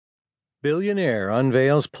Billionaire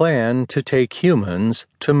unveils plan to take humans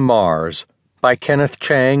to Mars by Kenneth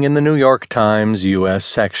Chang in the New York Times U.S.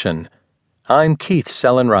 section. I'm Keith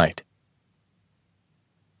Sellenwright.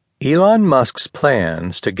 Elon Musk's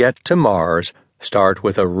plans to get to Mars start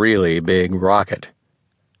with a really big rocket.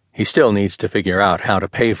 He still needs to figure out how to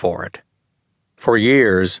pay for it. For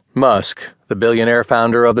years, Musk, the billionaire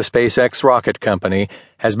founder of the SpaceX rocket company,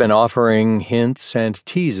 has been offering hints and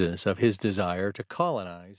teases of his desire to colonize